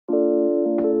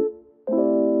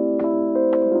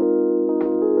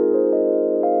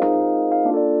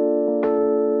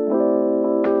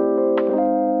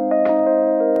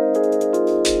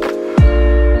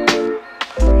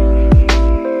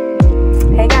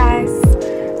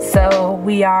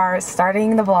we are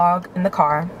starting the vlog in the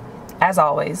car, as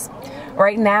always.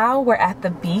 Right now, we're at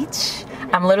the beach.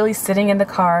 I'm literally sitting in the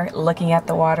car looking at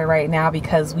the water right now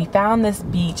because we found this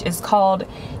beach. It's called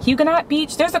Huguenot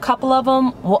Beach. There's a couple of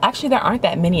them. Well, actually, there aren't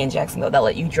that many in Jacksonville that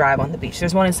let you drive on the beach.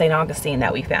 There's one in St. Augustine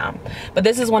that we found. But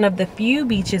this is one of the few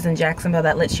beaches in Jacksonville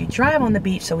that lets you drive on the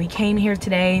beach. So we came here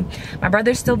today. My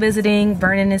brother's still visiting.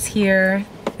 Vernon is here.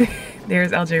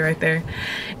 There's LJ right there.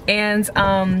 And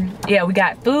yeah, we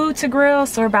got food to grill.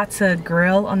 So we're about to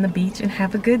grill on the beach and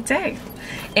have a good day.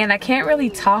 And I can't really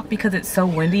talk because it's so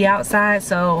windy outside,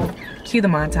 so cue the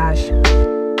montage.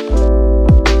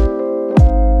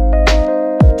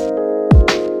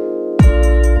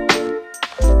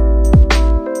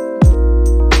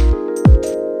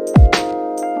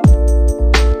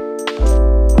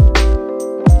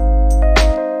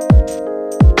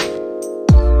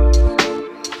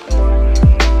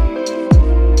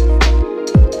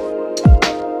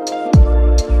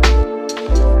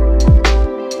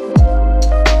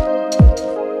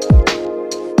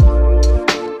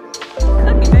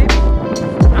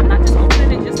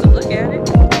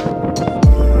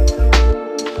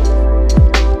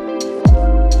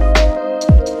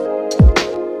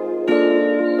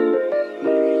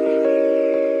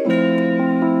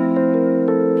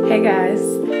 Hey guys,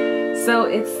 so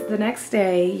it's the next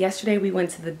day. Yesterday we went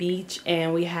to the beach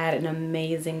and we had an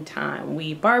amazing time.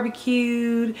 We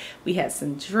barbecued, we had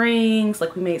some drinks,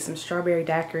 like we made some strawberry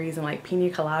daiquiris and like pina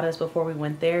coladas before we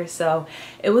went there. So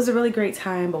it was a really great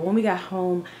time, but when we got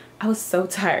home, I was so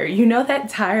tired. You know that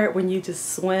tired when you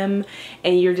just swim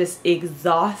and you're just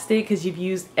exhausted because you've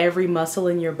used every muscle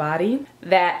in your body?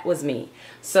 That was me.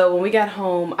 So when we got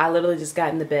home, I literally just got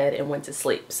in the bed and went to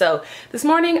sleep. So this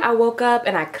morning I woke up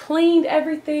and I cleaned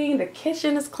everything. The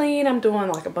kitchen is clean. I'm doing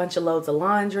like a bunch of loads of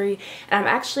laundry. And I'm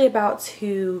actually about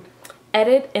to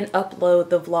edit and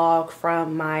upload the vlog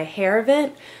from my hair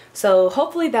event. So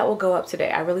hopefully that will go up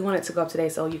today. I really want it to go up today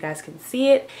so you guys can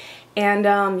see it. And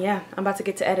yeah, I'm about to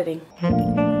get to editing.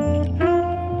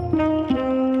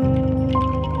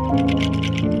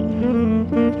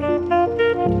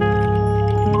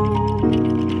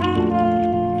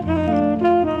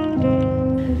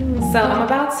 So I'm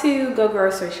about to go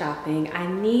grocery shopping. I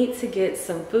need to get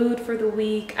some food for the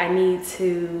week. I need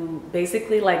to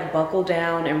basically like buckle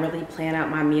down and really plan out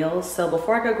my meals. So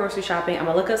before I go grocery shopping, I'm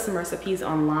gonna look up some recipes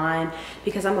online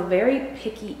because I'm a very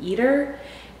picky eater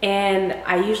and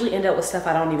I usually end up with stuff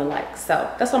I don't even like.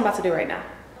 So that's what I'm about to do right now.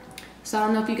 So I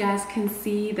don't know if you guys can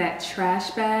see that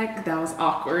trash bag. That was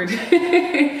awkward.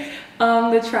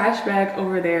 The trash bag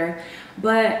over there.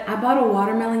 But I bought a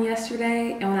watermelon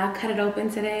yesterday and when I cut it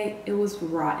open today, it was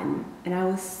rotten and I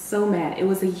was so mad. It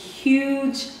was a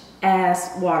huge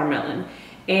ass watermelon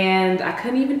and I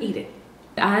couldn't even eat it.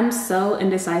 I'm so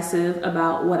indecisive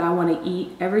about what I want to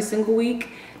eat every single week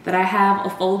that I have a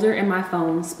folder in my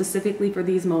phone specifically for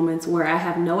these moments where I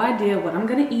have no idea what I'm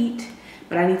gonna eat,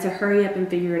 but I need to hurry up and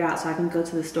figure it out so I can go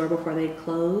to the store before they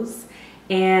close.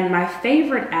 And my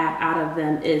favorite app out of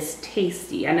them is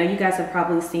Tasty. I know you guys have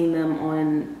probably seen them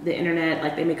on the internet,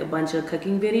 like they make a bunch of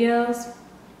cooking videos.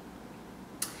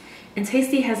 And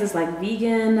Tasty has this like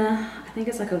vegan, I think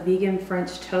it's like a vegan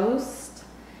French toast.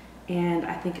 And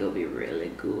I think it will be really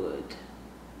good.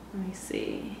 Let me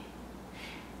see.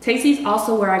 Tasty's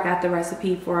also where I got the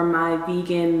recipe for my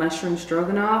vegan mushroom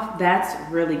stroganoff. That's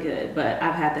really good, but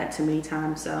I've had that too many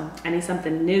times, so I need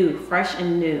something new, fresh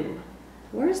and new.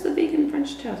 Where's the vegan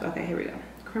French toast? Okay, here we go.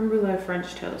 Creme brulee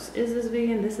French toast. Is this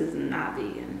vegan? This is not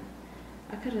vegan.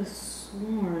 I could have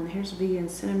sworn. Here's vegan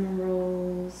cinnamon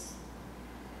rolls.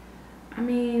 I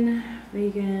mean,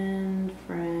 vegan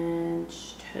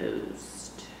French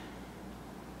toast.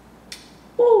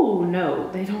 Oh,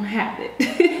 no, they don't have it.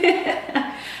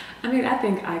 I mean, I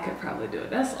think I could probably do it.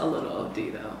 That's a little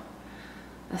OD though.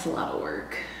 That's a lot of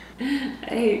work. I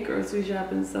hate grocery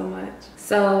shopping so much.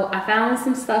 So I found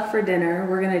some stuff for dinner.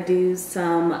 We're gonna do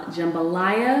some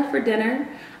jambalaya for dinner.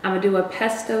 I'm gonna do a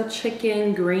pesto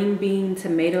chicken green bean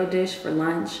tomato dish for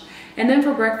lunch. And then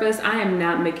for breakfast, I am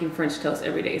not making French toast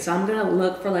every day. So I'm gonna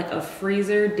look for like a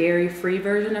freezer dairy-free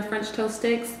version of French toast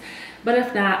sticks. But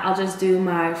if not, I'll just do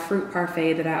my fruit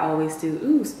parfait that I always do.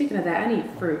 Ooh, speaking of that, I need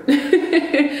fruit.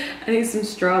 I need some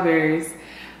strawberries.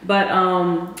 But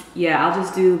yeah, I'll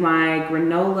just do my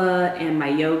granola and my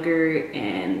yogurt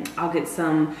and I'll get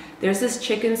some, there's this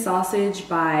chicken sausage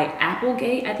by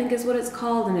Applegate, I think is what it's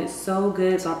called, and it's so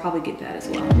good, so I'll probably get that as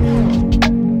well.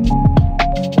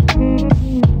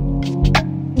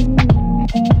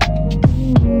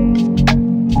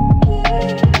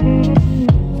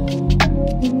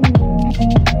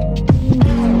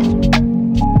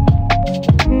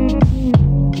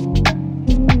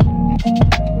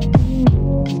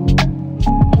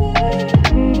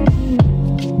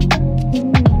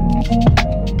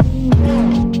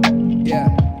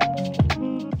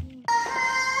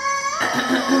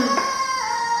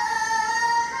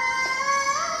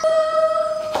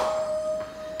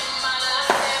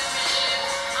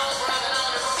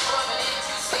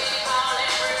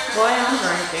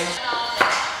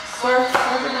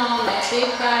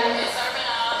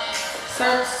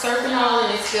 Serving all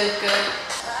and it's good, good.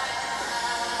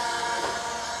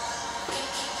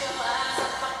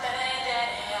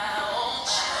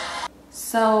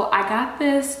 So I got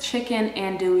this chicken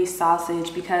andouille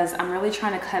sausage because I'm really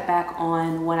trying to cut back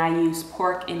on when I use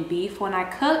pork and beef when I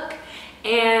cook.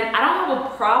 And I don't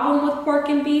have a problem with pork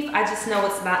and beef. I just know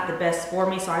it's not the best for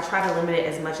me, so I try to limit it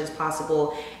as much as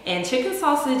possible. And chicken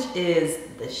sausage is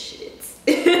the shit.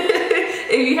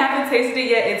 If you haven't tasted it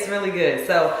yet, it's really good.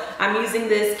 So I'm using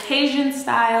this Cajun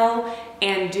style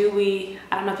andouille.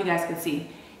 I don't know if you guys can see.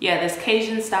 Yeah, this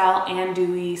Cajun style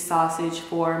andouille sausage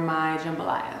for my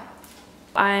jambalaya.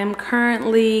 I'm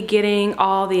currently getting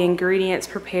all the ingredients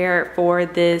prepared for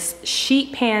this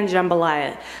sheet pan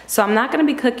jambalaya. So I'm not gonna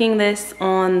be cooking this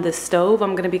on the stove.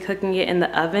 I'm gonna be cooking it in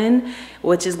the oven,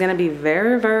 which is gonna be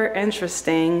very, very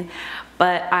interesting.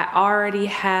 But I already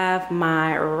have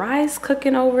my rice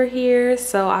cooking over here,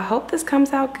 so I hope this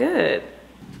comes out good.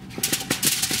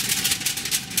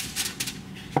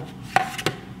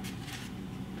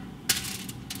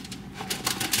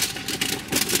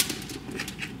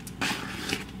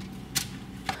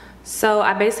 So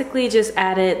I basically just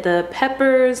added the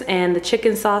peppers and the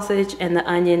chicken sausage and the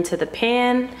onion to the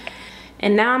pan.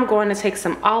 And now I'm going to take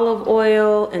some olive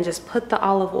oil and just put the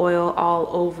olive oil all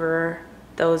over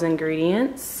those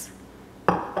ingredients.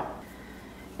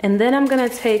 And then I'm gonna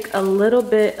take a little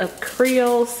bit of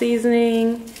Creole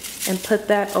seasoning and put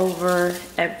that over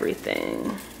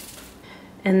everything.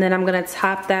 And then I'm gonna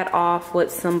top that off with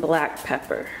some black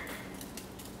pepper.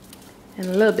 And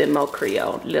a little bit more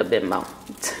Creole, a little bit more.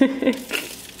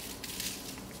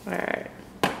 All right.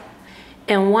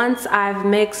 And once I've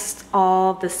mixed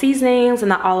all the seasonings and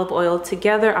the olive oil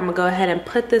together, I'm gonna go ahead and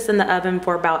put this in the oven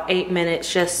for about 8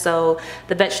 minutes just so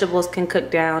the vegetables can cook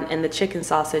down and the chicken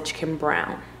sausage can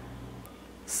brown.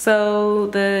 So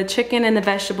the chicken and the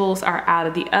vegetables are out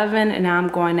of the oven, and now I'm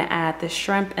going to add the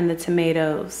shrimp and the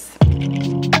tomatoes.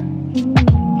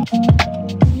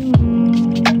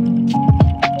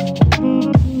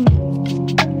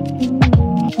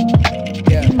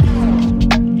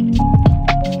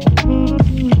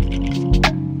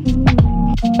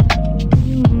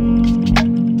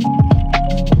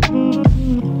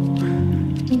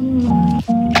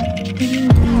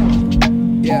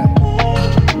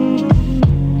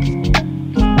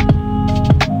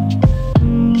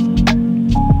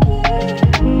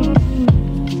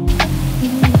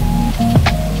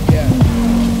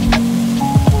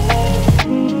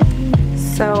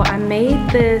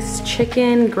 This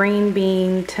chicken, green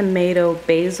bean, tomato,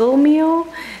 basil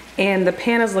meal, and the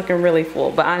pan is looking really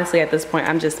full, but honestly at this point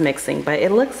I'm just mixing, but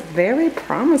it looks very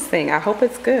promising. I hope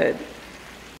it's good.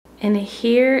 And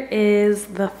here is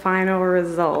the final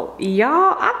result.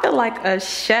 Y'all, I feel like a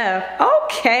chef.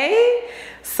 Okay,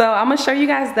 so I'm gonna show you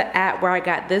guys the app where I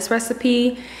got this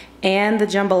recipe and the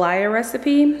jambalaya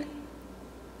recipe.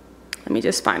 Let me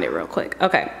just find it real quick.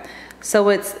 Okay, so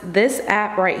it's this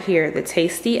app right here, the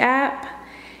Tasty app.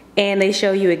 And they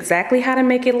show you exactly how to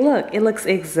make it look. It looks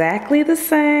exactly the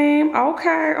same.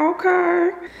 Okay,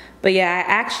 okay. But yeah, I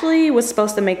actually was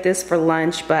supposed to make this for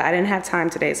lunch, but I didn't have time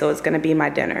today, so it's gonna be my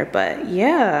dinner. But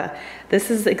yeah, this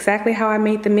is exactly how I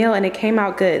made the meal, and it came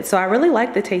out good. So I really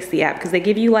like the Tasty app because they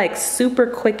give you like super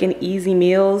quick and easy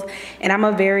meals, and I'm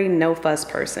a very no fuss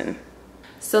person.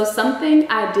 So something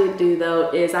I did do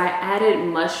though is I added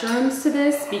mushrooms to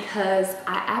this because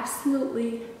I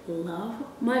absolutely love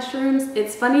mushrooms.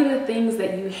 It's funny the things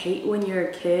that you hate when you're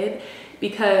a kid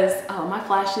because, oh, am I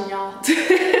flashing y'all?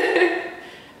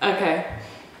 Okay.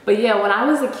 But yeah, when I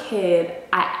was a kid,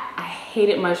 I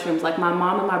hated mushrooms. Like my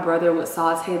mom and my brother would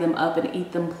saute them up and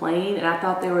eat them plain, and I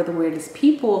thought they were the weirdest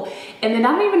people. And then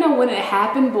I don't even know when it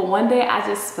happened, but one day I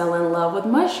just fell in love with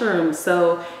mushrooms.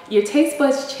 So your taste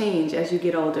buds change as you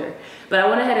get older. But I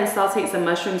went ahead and sauteed some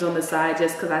mushrooms on the side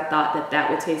just because I thought that that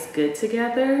would taste good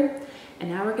together. And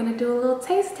now we're gonna do a little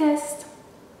taste test.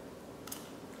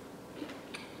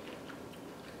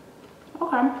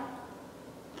 Okay.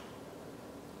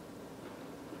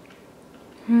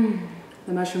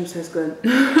 The mushrooms taste good.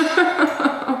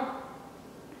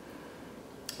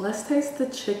 Let's taste the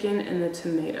chicken and the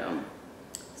tomato.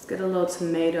 Let's get a little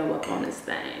tomato up on this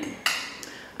thing.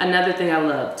 Another thing I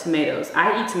love, tomatoes.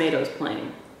 I eat tomatoes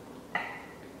plain.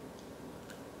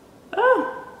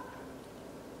 Oh.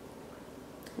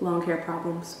 Long hair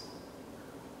problems.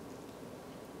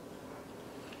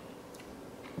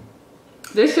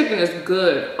 This chicken is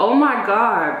good. Oh my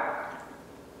God.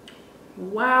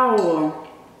 Wow.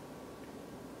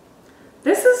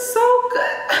 This is so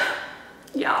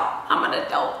good. Y'all, I'm an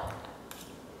adult.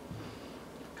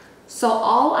 So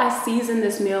all I seasoned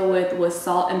this meal with was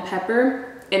salt and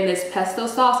pepper. in this pesto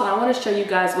sauce, and I want to show you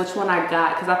guys which one I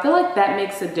got because I feel like that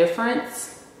makes a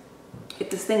difference if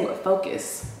this thing would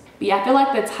focus. But yeah, I feel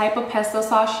like the type of pesto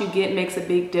sauce you get makes a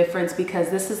big difference because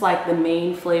this is like the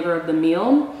main flavor of the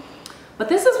meal. But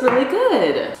this is really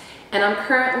good. And I'm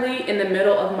currently in the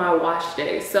middle of my wash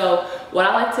day. So what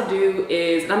I like to do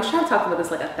is, and I'm sure I've talked about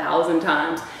this like 1,000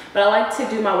 times, but I like to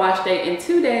do my wash day in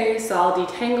 2 days. So I'll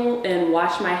detangle and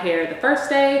wash my hair the first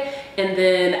day, and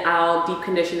then I'll deep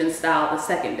condition and style the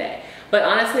second day. But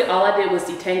honestly, all I did was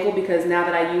detangle because now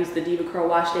that I use the BBQ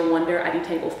Wash Day Wonder, I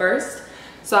detangle first.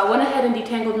 So I went ahead and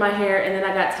detangled my hair, and then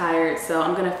I got tired. So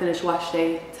I'm gonna finish wash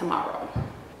day tomorrow.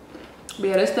 But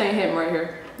yeah, this thing hitting right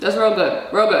here. That's real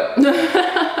good, real good.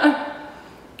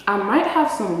 I might have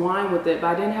some wine with it, but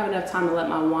I didn't have enough time to let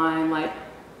my wine like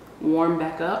warm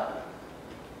back up.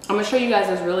 I'm gonna show you guys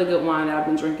this really good wine that I've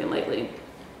been drinking lately.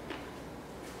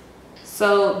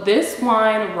 So this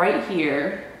wine right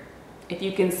here, if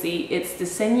you can see, it's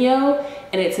Diseño,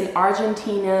 and it's an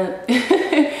Argentina.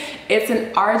 It's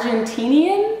an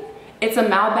Argentinian. It's a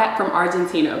Malbec from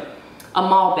Argentina. A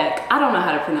Malbec. I don't know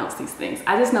how to pronounce these things.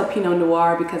 I just know Pinot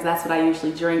Noir because that's what I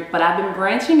usually drink, but I've been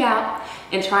branching out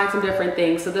and trying some different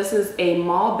things. So this is a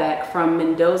Malbec from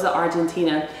Mendoza,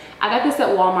 Argentina. I got this at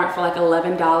Walmart for like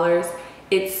 $11.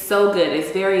 It's so good.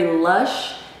 It's very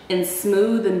lush and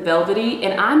smooth and velvety,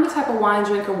 and I'm the type of wine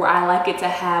drinker where I like it to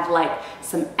have like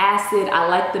some acid. I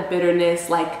like the bitterness,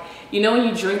 like, you know when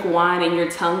you drink wine and your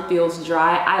tongue feels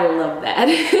dry? I love that.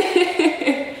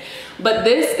 But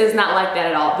this is not like that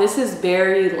at all. This is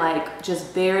very like,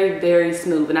 just very, very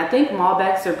smooth. And I think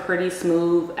Malbecs are pretty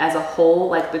smooth as a whole,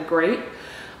 like the grape.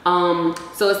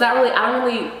 So it's not really,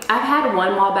 I've had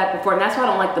one Malbec before, and that's why I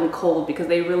don't like them cold, because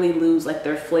they really lose like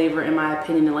their flavor in my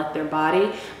opinion and like their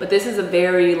body. But this is a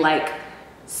very like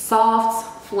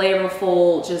soft,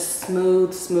 flavorful, just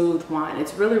smooth wine.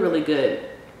 It's really, really good.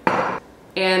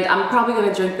 And I'm probably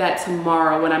gonna drink that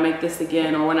tomorrow when I make this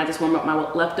again, or when I just warm up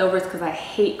my leftovers, because I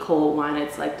hate cold wine.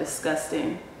 It's like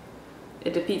disgusting.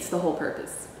 It defeats the whole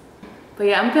purpose. But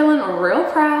yeah, I'm feeling real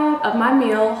proud of my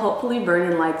meal. Hopefully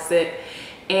Vernon likes it.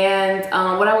 And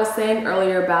what I was saying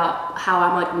earlier about how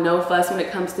I'm like no fuss when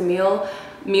it comes to meals,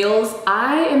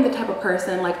 I am the type of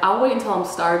person, like I'll wait until I'm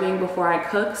starving before I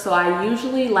cook. So I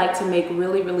usually like to make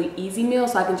really, really easy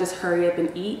meals so I can just hurry up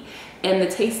and eat. And the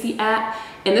Tasty app,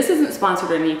 and this isn't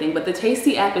sponsored or anything, but the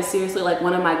Tasty app is seriously like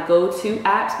one of my go-to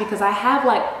apps, because I have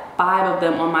like 5 of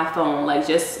them on my phone, like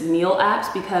just meal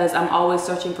apps, because I'm always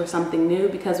searching for something new.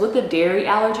 Because with the dairy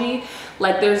allergy,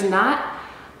 like there's not,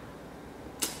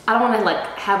 I don't want to like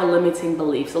have a limiting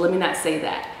belief, so let me not say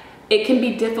that. It can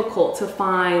be difficult to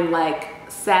find like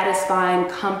satisfying,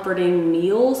 comforting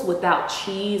meals without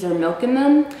cheese or milk in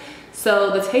them.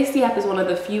 So the Tasty app is one of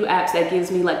the few apps that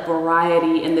gives me like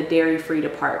variety in the dairy-free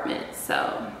department.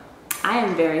 So I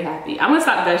am very happy. I'm gonna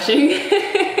stop gushing.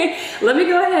 Let me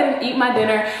go ahead and eat my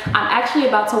dinner. I'm actually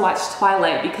about to watch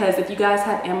Twilight, because if you guys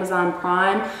have Amazon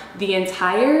Prime, the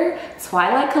entire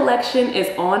Twilight collection is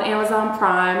on Amazon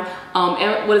Prime.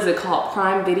 And what is it called?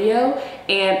 Prime Video.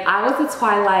 And I was a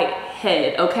Twilight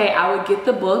head, okay? I would get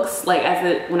the books, like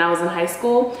when I was in high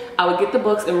school, I would get the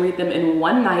books and read them in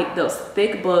one night, those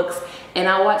thick books. And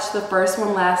I watched the first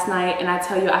one last night, and I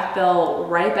tell you, I fell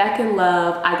right back in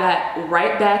love. I got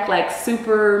right back like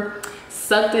super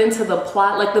sucked into the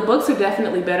plot. Like the books are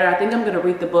definitely better. I think I'm gonna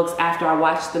read the books after I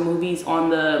watch the movies on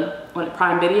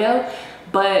Prime Video.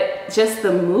 But just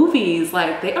the movies,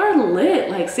 like they are lit.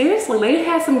 Like seriously, they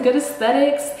had some good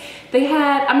aesthetics. They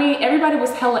had, I mean, everybody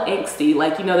was hella angsty.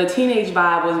 Like, you know, the teenage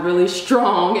vibe was really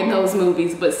strong in those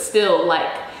movies, but still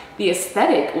like the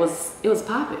aesthetic was, it was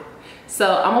popping.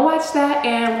 So I'm gonna watch that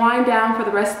and wind down for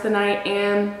the rest of the night,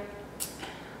 and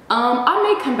I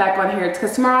may come back on here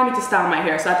because tomorrow I need to style my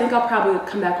hair. So I think I'll probably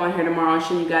come back on here tomorrow and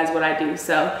show you guys what I do.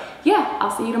 So yeah,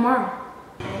 I'll see you tomorrow.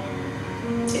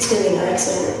 It's gonna be an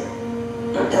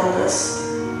accident, an illness,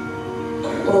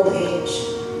 an old age.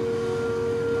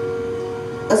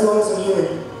 As long as I'm human,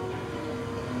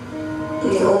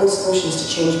 and the only solution is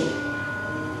to change me.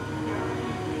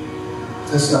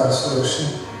 That's not a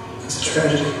solution. It's a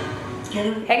tragedy.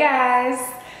 Hey guys,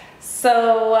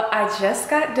 so I just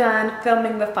got done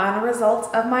filming the final results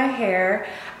of my hair.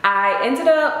 I ended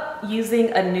up using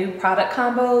a new product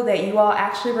combo that you all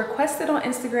actually requested on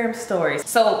Instagram stories.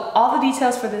 So all the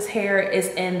details for this hair is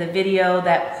in the video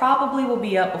that probably will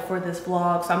be up before this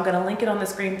vlog. So I'm gonna link it on the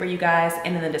screen for you guys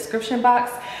and in the description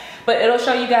box. But it'll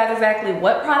show you guys exactly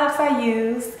what products I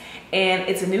used. And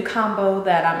it's a new combo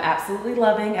that I'm absolutely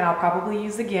loving, and I'll probably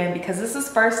use again because this is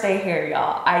first day hair,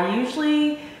 y'all. I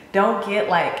usually don't get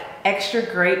like extra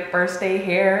great first day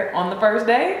hair on the first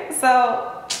day.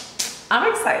 So I'm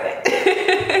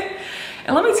excited.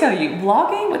 And let me tell you,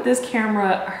 vlogging with this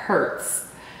camera hurts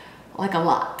like a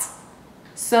lot.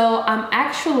 So I'm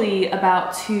actually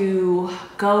about to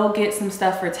go get some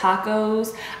stuff for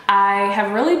tacos. I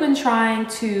have really been trying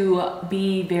to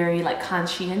be very like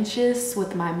conscientious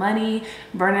with my money.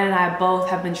 Vernon and I both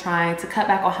have been trying to cut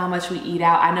back on how much we eat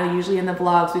out. I know usually in the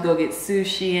vlogs we go get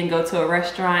sushi and go to a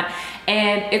restaurant,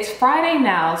 and it's Friday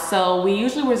now, so we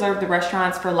usually reserve the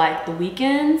restaurants for like the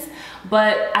weekends.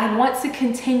 But I want to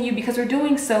continue because we're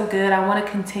doing so good. I want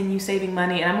to continue saving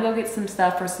money, and I'm gonna go get some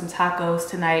stuff for some tacos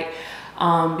tonight.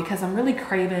 Because I'm really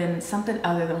craving something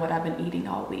other than what I've been eating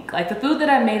all week. Like the food that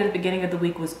I made at the beginning of the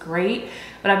week was great,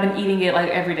 but I've been eating it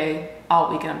like every day all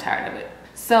week and I'm tired of it.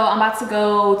 So I'm about to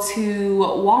go to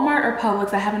Walmart or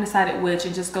Publix, I haven't decided which,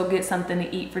 and just go get something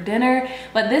to eat for dinner.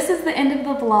 But this is the end of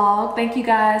the vlog. Thank you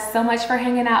guys so much for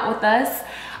hanging out with us.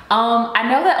 I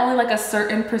know that only like a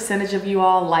certain percentage of you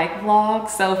all like vlogs,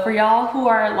 so for y'all who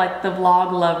are like the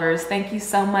vlog lovers, thank you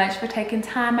so much for taking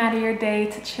time out of your day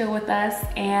to chill with us,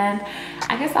 and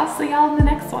I guess I'll see y'all in the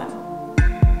next one.